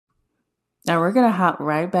Now we're going to hop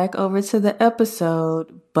right back over to the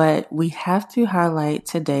episode, but we have to highlight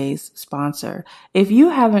today's sponsor. If you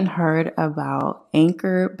haven't heard about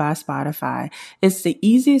Anchor by Spotify, it's the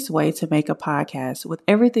easiest way to make a podcast with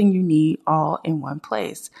everything you need all in one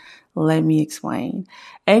place. Let me explain.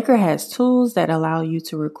 Anchor has tools that allow you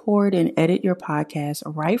to record and edit your podcast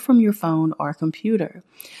right from your phone or computer.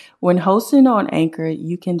 When hosting on Anchor,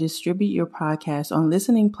 you can distribute your podcast on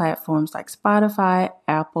listening platforms like Spotify,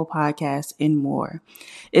 Apple Podcasts, and more.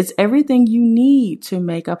 It's everything you need to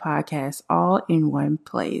make a podcast all in one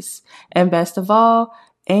place. And best of all,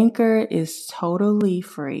 Anchor is totally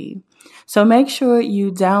free. So make sure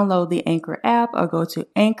you download the Anchor app or go to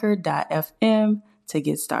anchor.fm to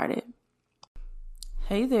get started.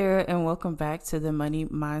 Hey there, and welcome back to the Money,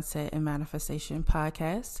 Mindset, and Manifestation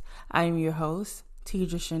podcast. I am your host,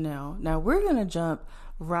 Tidra Chanel. Now we're going to jump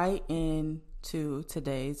right into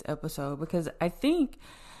today's episode because I think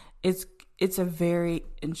it's a very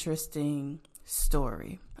interesting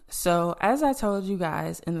story. So as I told you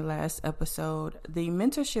guys in the last episode, the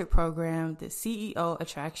mentorship program, the CEO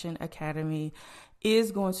Attraction Academy,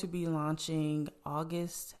 is going to be launching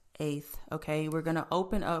August 8th. Okay, we're going to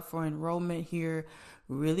open up for enrollment here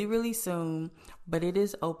really soon, but it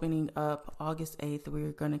is opening up August 8th.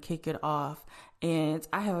 We're going to kick it off, and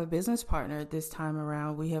I have a business partner this time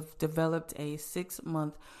around. We have developed a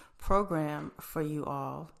 6-month program for you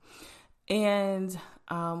all, and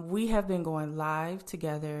we have been going live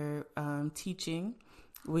together, teaching.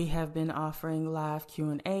 We have been offering live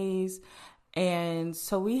Q&As, and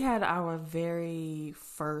so we had our very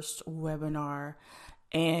first webinar.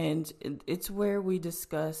 And it's where we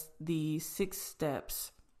discuss the 6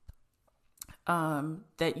 steps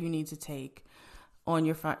that you need to take on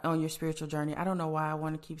your spiritual journey. I don't know why I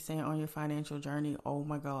want to keep saying on your financial journey. Oh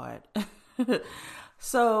my God.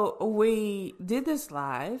 So we did this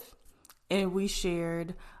live and we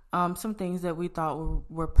shared some things that we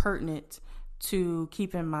thought were pertinent to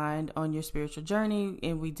keep in mind on your spiritual journey.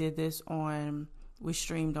 And we did this we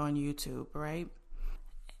streamed on YouTube, right?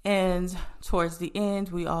 And towards the end,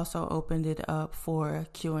 we also opened it up for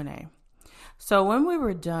Q&A. So when we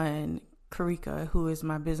were done, Karika, who is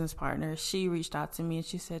my business partner, she reached out to me and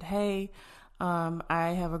she said, hey,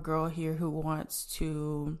 I have a girl here who wants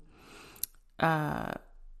to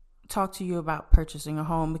talk to you about purchasing a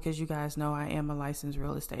home because you guys know I am a licensed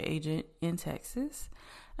real estate agent in Texas.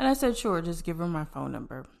 And I said, sure, just give her my phone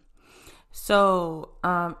number. So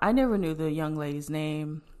I never knew the young lady's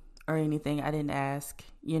name or anything. I didn't ask,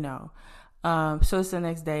 so it's the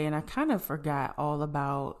next day and I kind of forgot all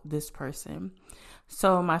about this person.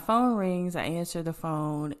 So my phone rings, I answer the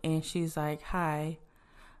phone and she's like, hi,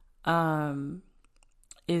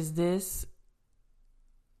 is this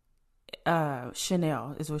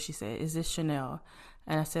Chanel is what she said. Is this Chanel?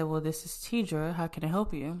 And I said, well, this is Tidra. How can I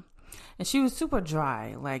help you? And she was super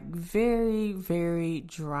dry, like very, very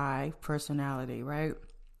dry personality, right?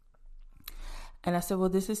 And I said, well,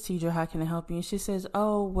 this is Tidra. How can I help you? And she says,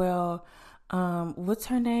 oh, well, what's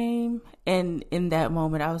her name? And in that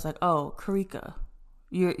moment, I was like, oh, Karika.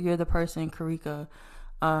 You're the person Karika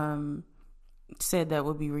said that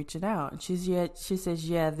would be reaching out. And she says,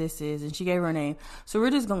 yeah, this is. And she gave her name. So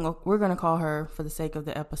we're gonna call her, for the sake of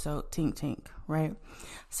the episode, Tink Tink, right?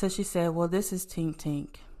 So she said, well, this is Tink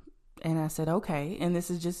Tink. And I said, okay. And this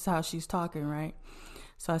is just how she's talking, right?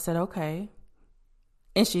 So I said, okay.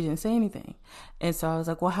 And she didn't say anything. And so I was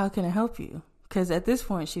like, well, how can I help you? Because at this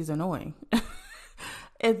point, she's annoying.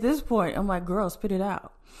 At this point, I'm like, girl, spit it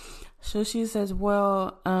out. So she says,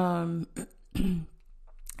 well, and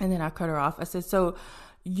then I cut her off. I said, so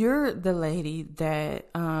you're the lady that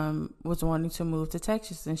was wanting to move to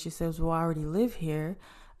Texas. And she says, well, I already live here.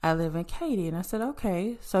 I live in Katy. And I said,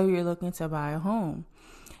 okay, so you're looking to buy a home.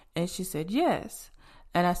 And she said, yes.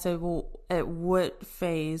 And I said, well, at what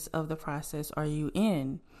phase of the process are you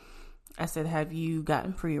in? I said, have you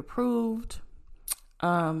gotten pre-approved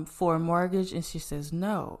for a mortgage? And she says,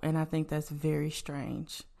 no. And I think that's very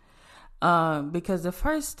strange. Because the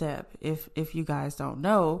first step, if you guys don't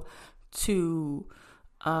know, to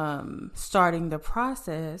starting the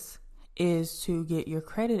process is to get your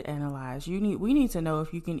credit analyzed. We need to know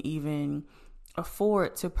if you can even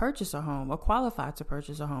afford to purchase a home or qualify to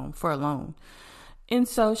purchase a home for a loan. And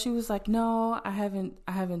so she was like, no, I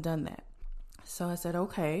haven't done that. So I said,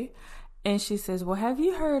 okay. And she says, well, have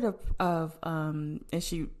you heard of and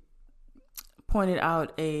she pointed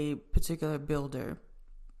out a particular builder.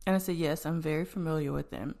 And I said, yes, I'm very familiar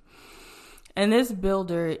with them. And this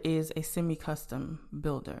builder is a semi-custom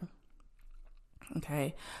builder.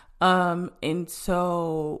 Okay. And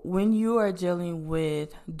so when you are dealing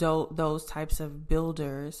with those types of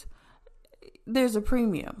builders, there's a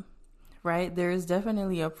premium, right? There is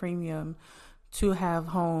definitely a premium to have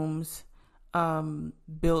homes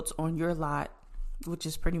built on your lot, which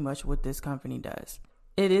is pretty much what this company does.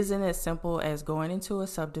 It isn't as simple as going into a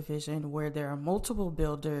subdivision where there are multiple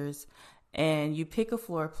builders and you pick a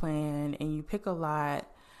floor plan and you pick a lot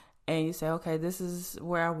and you say, okay, this is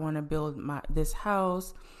where I want to build this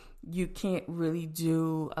house. You can't really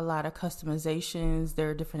do a lot of customizations.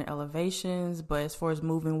 There are different elevations, but as far as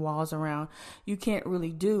moving walls around, you can't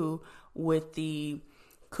really do with the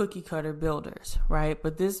cookie cutter builders, right?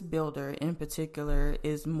 But this builder in particular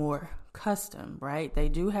is more custom, right? They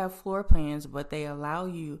do have floor plans, but they allow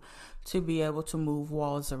you to be able to move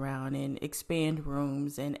walls around and expand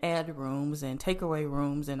rooms and add rooms and take away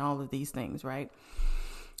rooms and all of these things, right?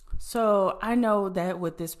 So I know that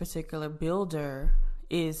with this particular builder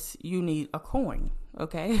is you need a coin,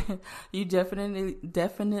 okay? You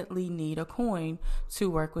definitely need a coin to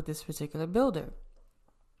work with this particular builder.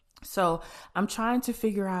 So I'm trying to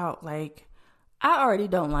figure out, like, I already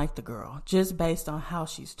don't like the girl just based on how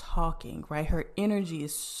she's talking, right? Her energy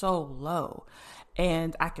is so low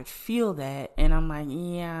and I could feel that. And I'm like,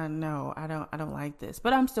 yeah, no, I don't like this,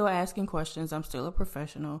 but I'm still asking questions. I'm still a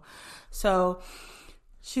professional. So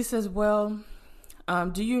she says, well,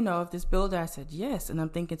 do you know if this builder? I said, yes. And I'm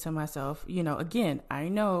thinking to myself, again, I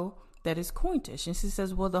know that is cointish. And she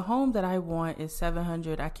says, well, the home that I want is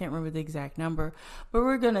 700. I can't remember the exact number, but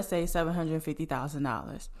we're going to say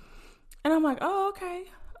 $750,000. And I'm like, oh, okay.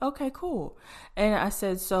 Okay, cool. And I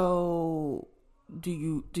said, so do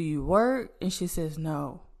you work? And she says,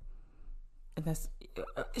 no. And that's,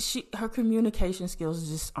 her communication skills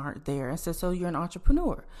just aren't there. I said, so you're an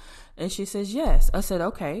entrepreneur? And she says, yes. I said,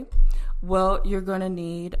 okay, well, you're going to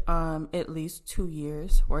need, at least 2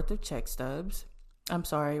 years worth of check stubs.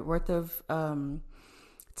 Worth of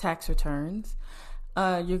tax returns.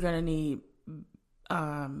 You're going to need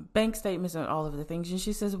bank statements and all of the things. And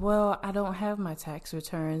she says, well, I don't have my tax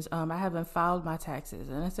returns. I haven't filed my taxes.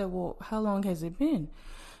 And I said, well, how long has it been?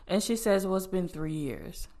 And she says, well, it's been 3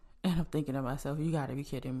 years. And I'm thinking to myself, you got to be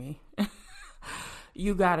kidding me.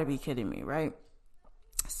 You got to be kidding me, right?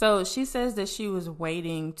 So she says that she was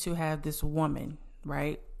waiting to have this woman,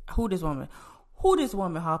 right? Who this woman,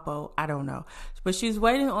 Harpo? I don't know. But she's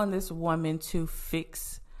waiting on this woman to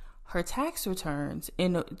fix her tax returns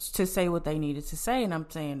to say what they needed to say. And I'm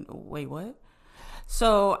saying, wait, what?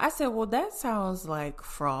 So I said, well, that sounds like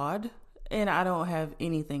fraud. And I don't have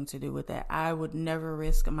anything to do with that. I would never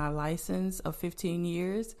risk my license of 15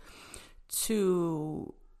 years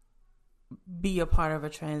to be a part of a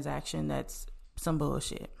transaction that's some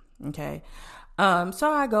bullshit. Okay. So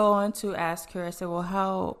I go on to ask her, I said, well,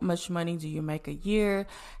 how much money do you make a year?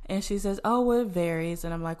 And she says, oh, well, it varies.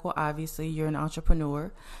 And I'm like, well, obviously you're an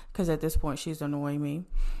entrepreneur, because at this point she's annoying me.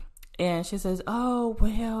 And she says, oh,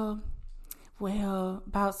 well,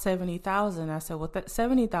 about $70,000. I said, well, that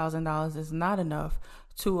 $70,000 is not enough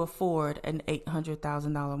to afford an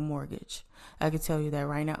 $800,000 mortgage. I can tell you that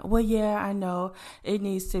right now. Well, yeah, I know it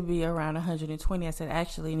needs to be around 120. I said,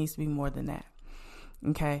 actually, it needs to be more than that.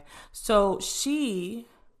 Okay. So she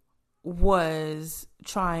was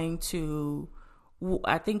trying to,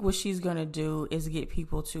 I think what she's going to do is get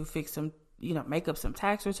people to fix some, make up some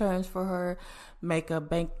tax returns for her, make up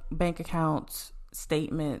bank accounts,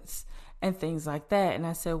 statements, and things like that. And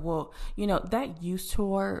I said, well, that used to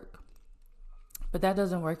work, but that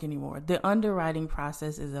doesn't work anymore. The underwriting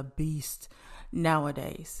process is a beast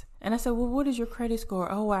nowadays. And I said, well, what is your credit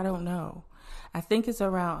score? Oh, I don't know. I think it's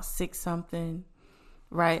around 6 something.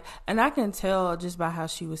 Right. And I can tell just by how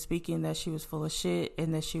she was speaking that she was full of shit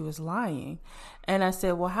and that she was lying. And I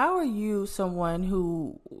said, well, how are you someone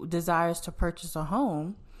who desires to purchase a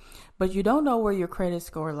home, but you don't know where your credit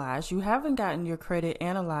score lies? You haven't gotten your credit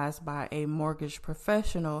analyzed by a mortgage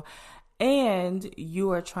professional, and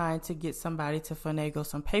you are trying to get somebody to finagle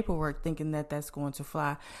some paperwork thinking that that's going to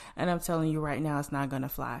fly. And I'm telling you right now, it's not going to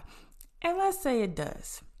fly. And let's say it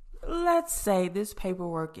does. Let's say this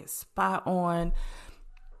paperwork is spot on.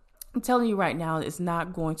 I'm telling you right now, it's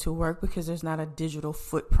not going to work because there's not a digital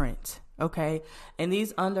footprint. Okay. And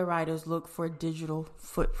these underwriters look for digital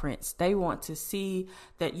footprints. They want to see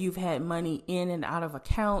that you've had money in and out of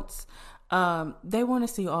accounts. They want to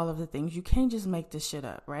see all of the things. You can't just make this shit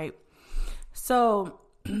up. Right. So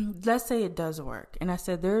let's say it does work. And I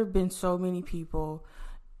said, there have been so many people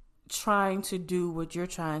trying to do what you're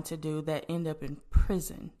trying to do that end up in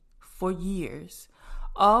prison for years.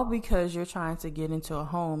 All because you're trying to get into a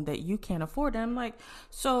home that you can't afford. And I'm like,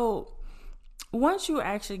 so once you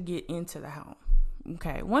actually get into the home,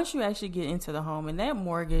 and that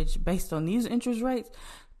mortgage based on these interest rates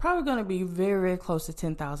probably going to be very, very close to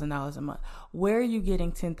 $10,000 a month. Where are you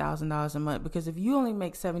getting $10,000 a month? Because if you only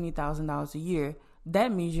make $70,000 a year,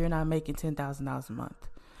 that means you're not making $10,000 a month.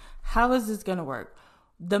 How is this going to work?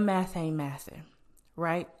 The math ain't mathing,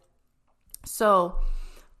 right? So,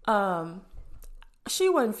 she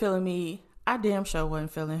wasn't feeling me. I damn sure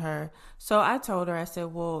wasn't feeling her. So I told her, I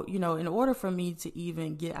said, well, in order for me to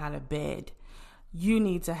even get out of bed, you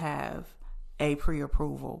need to have a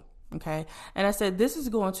pre-approval. Okay. And I said, this is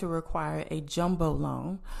going to require a jumbo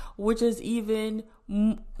loan, which is even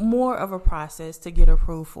more of a process to get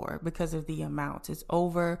approved for because of the amount. It's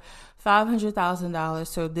over $500,000.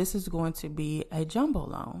 So this is going to be a jumbo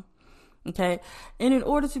loan. Okay. And in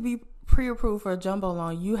order to be pre-approved for a jumbo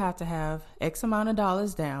loan, you have to have X amount of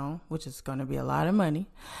dollars down, which is going to be a lot of money.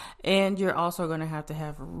 And you're also going to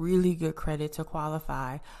have really good credit to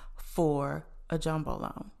qualify for a jumbo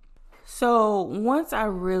loan. So once I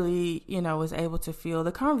really, was able to feel,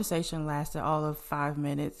 the conversation lasted all of 5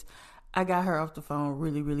 minutes. I got her off the phone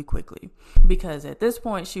really, really quickly because at this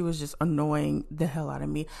point she was just annoying the hell out of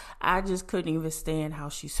me. I just couldn't even stand how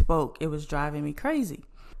she spoke. It was driving me crazy.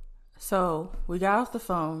 So we got off the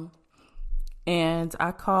phone and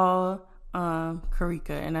I called Karika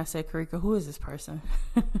and I said, Karika, who is this person?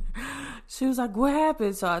 She was like, what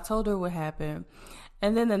happened? So I told her what happened.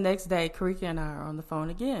 And then the next day, Karika and I are on the phone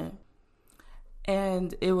again.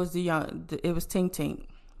 And it was Tink Tink.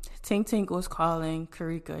 Tink Tink was calling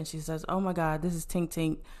Karika and she says, oh my God, this is Tink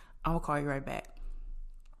Tink. I'm gonna call you right back.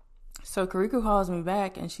 So Karika calls me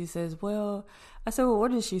back and she says, I said, what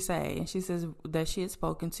did she say? And she says that she had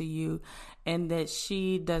spoken to you and that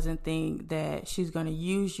she doesn't think that she's going to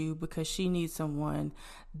use you because she needs someone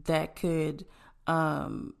that could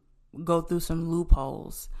go through some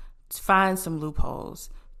loopholes, find some loopholes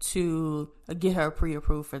to get her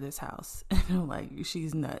pre-approved for this house. And I'm like,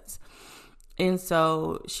 she's nuts. And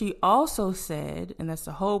so she also said, and that's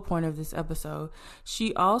the whole point of this episode,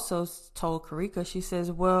 she also told Karika, she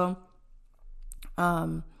says,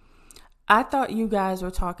 I thought you guys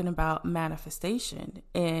were talking about manifestation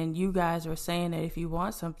and you guys were saying that if you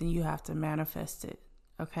want something, you have to manifest it.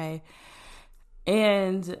 Okay.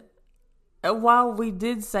 And while we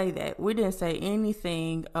did say that, we didn't say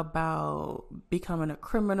anything about becoming a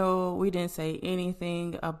criminal. We didn't say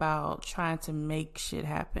anything about trying to make shit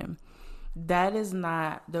happen. That is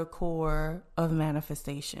not the core of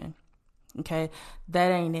manifestation. Okay, that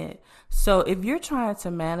ain't it. So if you're trying to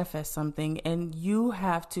manifest something and you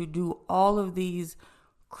have to do all of these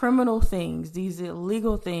criminal things, these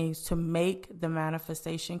illegal things to make the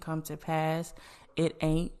manifestation come to pass, it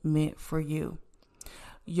ain't meant for you.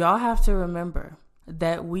 Y'all have to remember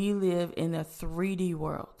that we live in a 3D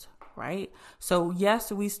world, right? So yes,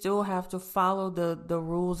 we still have to follow the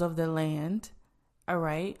rules of the land. All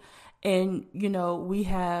right. And, we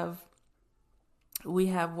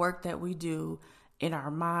have work that we do in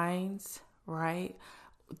our minds, right?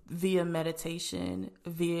 Via meditation,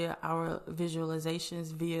 via our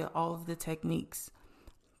visualizations, via all of the techniques,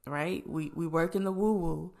 right? We work in the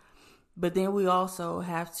woo-woo, but then we also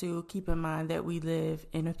have to keep in mind that we live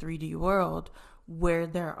in a 3D world where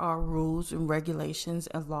there are rules and regulations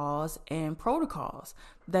and laws and protocols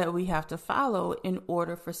that we have to follow in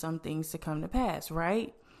order for some things to come to pass,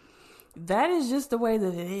 right? That is just the way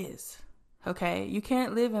that it is. Okay, you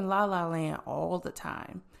can't live in la la land all the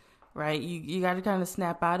time, right? You got to kind of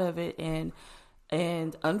snap out of it and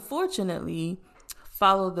unfortunately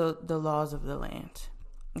follow the laws of the land.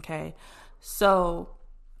 Okay, so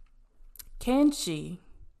can Tink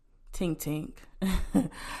Tink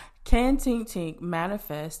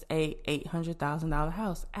manifest a $800,000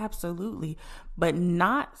 house? Absolutely, but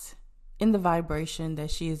not in the vibration that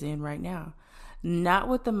she is in right now. Not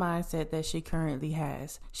with the mindset that she currently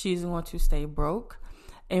has. She's going to stay broke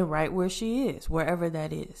and right where she is, wherever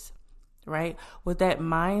that is, right? With that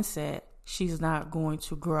mindset, she's not going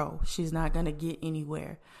to grow. She's not going to get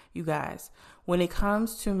anywhere. You guys, when it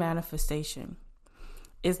comes to manifestation,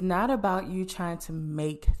 it's not about you trying to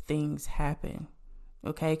make things happen,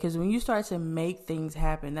 okay? Because when you start to make things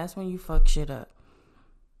happen, that's when you fuck shit up.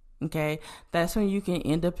 Okay? That's when you can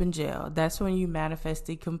end up in jail. That's when you manifest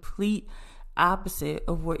the complete opposite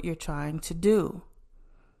of what you're trying to do.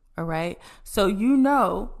 All right. So,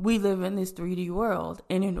 we live in this 3D world,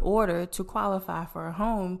 and in order to qualify for a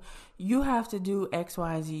home, you have to do X,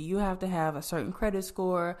 Y, and Z. You have to have a certain credit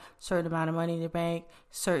score, certain amount of money in the bank,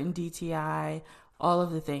 certain DTI, all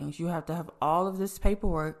of the things. You have to have all of this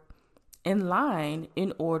paperwork in line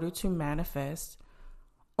in order to manifest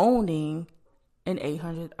owning an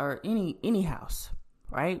 800 or any house,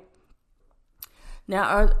 right?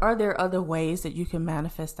 Now, are there other ways that you can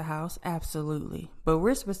manifest a house? Absolutely. But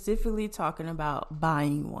we're specifically talking about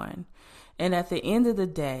buying one. And at the end of the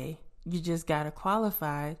day, you just got to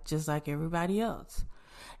qualify just like everybody else.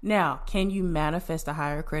 Now, can you manifest a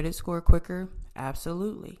higher credit score quicker?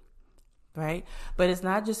 Absolutely. Right? But it's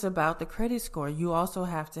not just about the credit score. You also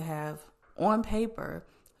have to have on paper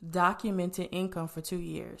documented income for 2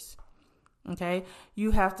 years. Okay?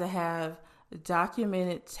 You have to have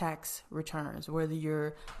documented tax returns, whether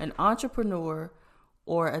you're an entrepreneur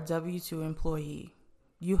or a W-2 employee.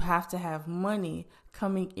 You have to have money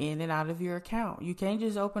coming in and out of your account. You can't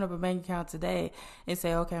just open up a bank account today and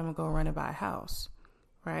say, okay, I'm going to go run and buy a house,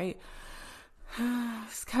 right?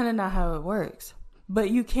 It's kind of not how it works. But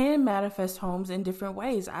you can manifest homes in different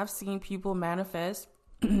ways. I've seen people manifest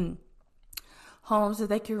homes that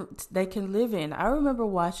they can live in. I remember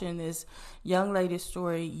watching this young lady's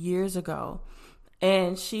story years ago,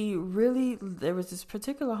 and there was this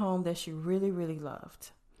particular home that she really, really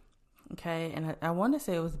loved. Okay, and I want to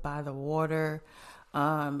say it was by the water.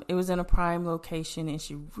 It was in a prime location, and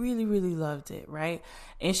she really, really loved it, right?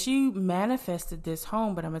 And she manifested this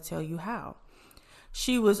home, but I'm going to tell you how.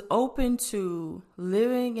 She was open to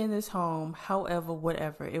living in this home, however,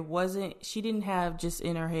 whatever. She didn't have just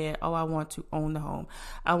in her head, oh, I want to own the home.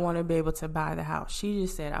 I want to be able to buy the house. She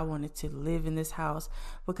just said, I wanted to live in this house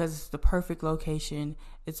because it's the perfect location.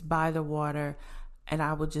 It's by the water. And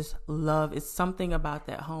I would just it's something about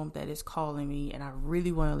that home that is calling me. And I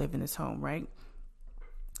really want to live in this home, right?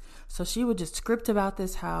 So she would just script about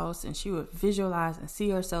this house, and she would visualize and see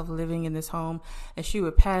herself living in this home. And she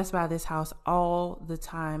would pass by this house all the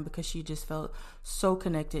time because she just felt so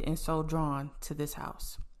connected and so drawn to this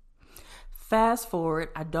house. Fast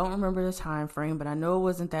forward, I don't remember the time frame, but I know it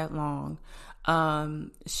wasn't that long.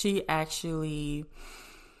 She actually,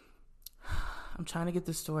 I'm trying to get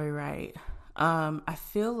the story right. I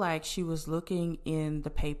feel like she was looking in the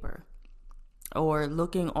paper or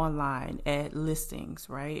looking online at listings,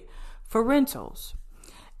 right, for rentals.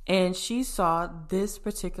 And she saw this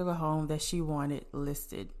particular home that she wanted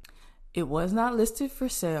listed. It was not listed for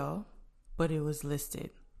sale, but it was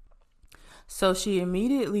listed. So she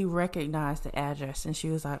immediately recognized the address, and she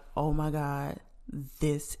was like, oh my God,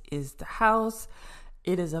 this is the house.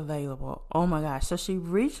 It is available. Oh my gosh. So she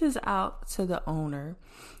reaches out to the owner,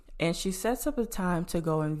 and she sets up a time to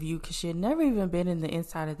go and view, because she had never even been in the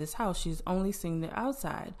inside of this house. She's only seen the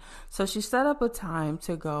outside. So she set up a time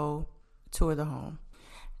to go tour the home.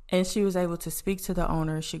 And she was able to speak to the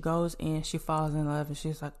owner. She goes in, she falls in love, and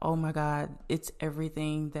she's like, oh my God, it's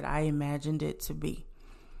everything that I imagined it to be,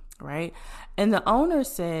 right? And the owner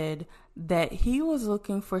said that he was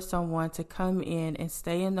looking for someone to come in and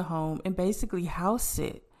stay in the home and basically house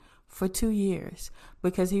sit for 2 years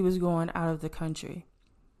because he was going out of the country.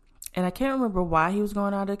 And I can't remember why he was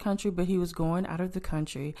going out of the country, but he was going out of the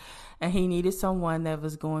country, and he needed someone that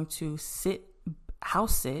was going to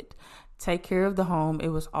house sit, take care of the home. It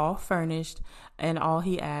was all furnished, and all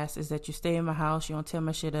he asked is that you stay in my house, you don't tear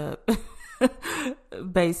my shit up,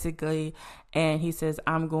 basically. And he says,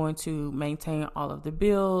 I'm going to maintain all of the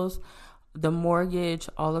bills, the mortgage,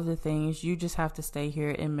 all of the things. You just have to stay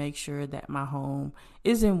here and make sure that my home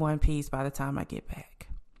is in one piece by the time I get back.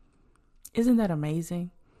 Isn't that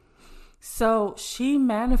amazing? So she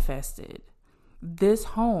manifested this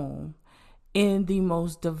home in the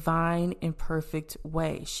most divine and perfect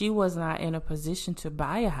way. She was not in a position to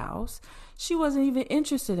buy a house. She wasn't even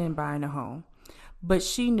interested in buying a home, but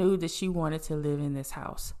she knew that she wanted to live in this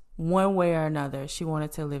house. One way or another, she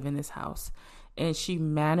wanted to live in this house, and she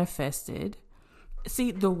manifested.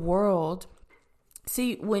 See, the world,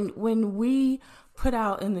 when we put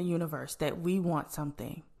out in the universe that we want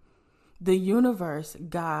something, the universe,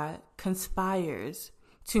 God, conspires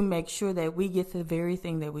to make sure that we get the very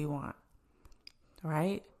thing that we want,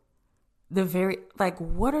 right?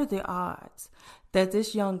 What are the odds that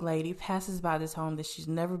this young lady passes by this home that she's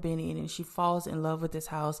never been in, and she falls in love with this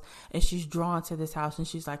house, and she's drawn to this house, and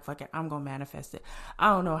she's like, fuck it, I'm going to manifest it. I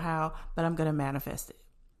don't know how, but I'm going to manifest it.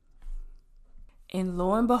 And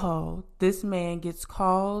lo and behold, this man gets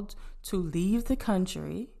called to leave the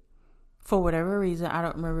country for whatever reason. I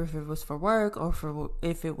don't remember if it was for work or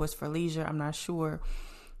if it was for leisure. I'm not sure.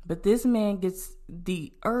 But this man gets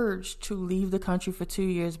the urge to leave the country for 2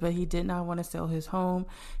 years, but he did not want to sell his home.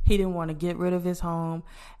 He didn't want to get rid of his home.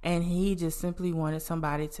 And he just simply wanted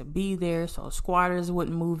somebody to be there so squatters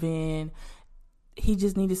wouldn't move in. He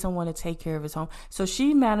just needed someone to take care of his home. So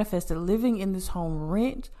she manifested living in this home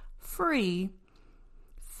rent-free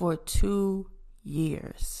for 2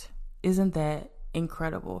 years. Isn't that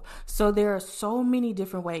incredible. So there are so many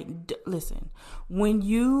different ways. Listen, when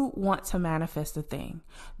you want to manifest a thing,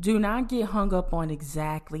 do not get hung up on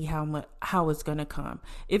exactly how it's going to come.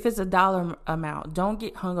 If it's a dollar amount, don't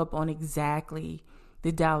get hung up on exactly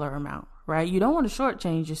the dollar amount, right? You don't want to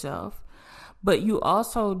shortchange yourself, but you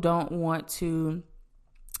also don't want to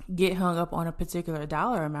get hung up on a particular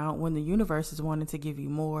dollar amount when the universe is wanting to give you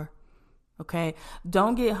more. Okay?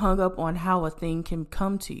 Don't get hung up on how a thing can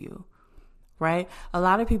come to you, right? A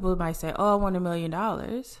lot of people might say, oh, I want $1 million.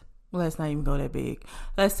 Well, let's not even go that big.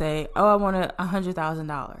 Let's say, oh, I want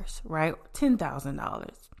 $100,000, right? $10,000.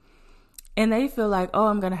 And they feel like, oh,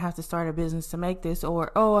 I'm going to have to start a business to make this,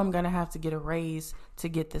 or, oh, I'm going to have to get a raise to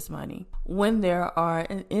get this money. When there are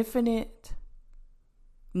an infinite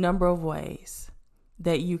number of ways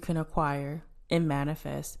that you can acquire and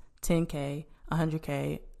manifest 10K,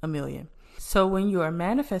 100K, a million. So when you are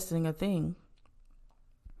manifesting a thing,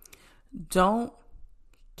 don't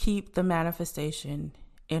keep the manifestation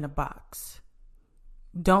in a box.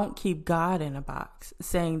 Don't keep God in a box,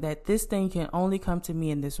 saying that this thing can only come to me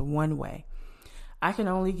in this one way. I can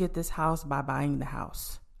only get this house by buying the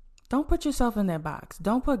house. Don't put yourself in that box.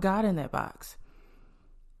 Don't put God in that box.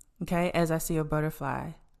 Okay, as I see a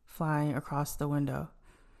butterfly flying across the window.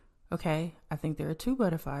 Okay, I think there are 2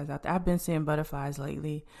 butterflies out there. I've been seeing butterflies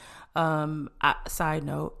lately. Side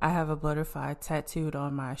note, I have a butterfly tattooed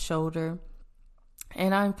on my shoulder,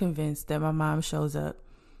 and I'm convinced that my mom shows up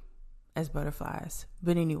as butterflies.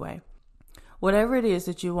 But anyway, whatever it is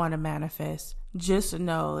that you want to manifest, just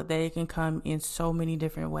know that it can come in so many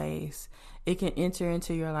different ways. It can enter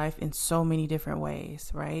into your life in so many different ways,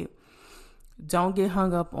 right? Don't get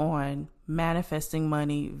hung up on manifesting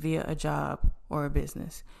money via a job or a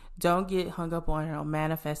business. Don't get hung up on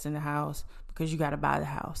manifesting the house because you got to buy the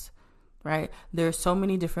house, right? There are so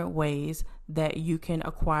many different ways that you can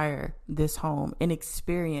acquire this home and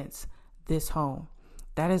experience this home.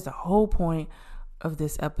 That is the whole point of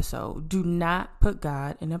this episode. Do not put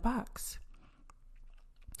God in a box.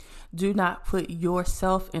 Do not put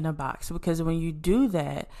yourself in a box, because when you do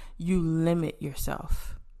that, you limit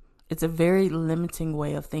yourself. It's a very limiting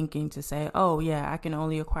way of thinking to say, oh yeah, I can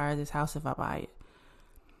only acquire this house if I buy it.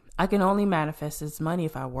 I can only manifest this money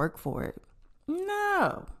if I work for it.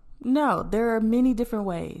 No, there are many different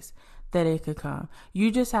ways that it could come.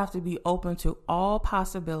 You just have to be open to all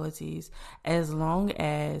possibilities as long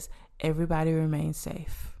as everybody remains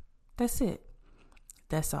safe. That's it.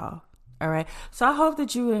 That's all. All right. So I hope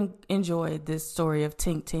that you enjoyed this story of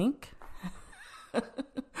Tink Tink.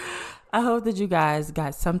 I hope that you guys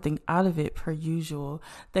got something out of it per usual.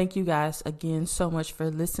 Thank you guys again so much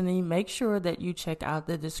for listening. Make sure that you check out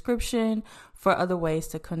the description for other ways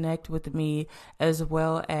to connect with me, as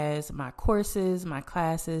well as my courses, my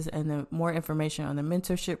classes, and the more information on the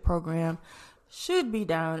mentorship program should be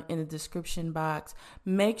down in the description box.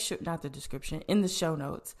 Make sure, not the description, in the show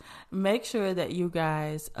notes. Make sure that you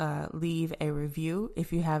guys leave a review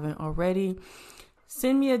if you haven't already.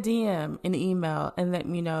 Send me a DM, an email, and let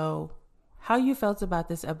me know how you felt about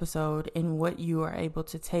this episode and what you are able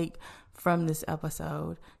to take from this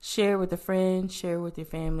episode. Share with a friend, share with your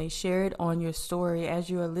family, share it on your story as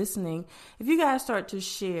you are listening. If you guys start to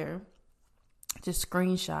share, just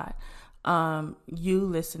screenshot you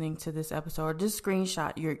listening to this episode, just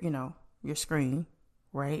screenshot your screen,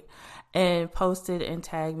 right? And post it and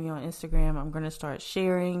tag me on Instagram. I'm going to start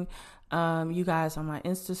sharing you guys on my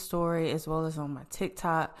Insta story as well as on my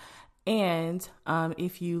TikTok. And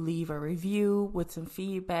if you leave a review with some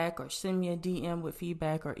feedback, or send me a DM with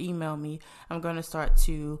feedback, or email me, I'm going to start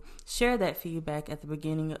to share that feedback at the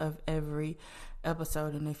beginning of every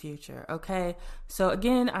episode in the future. Okay. So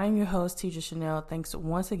again, I'm your host, Teacher Chanel. Thanks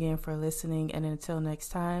once again for listening. And until next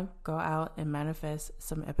time, go out and manifest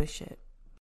some epic shit.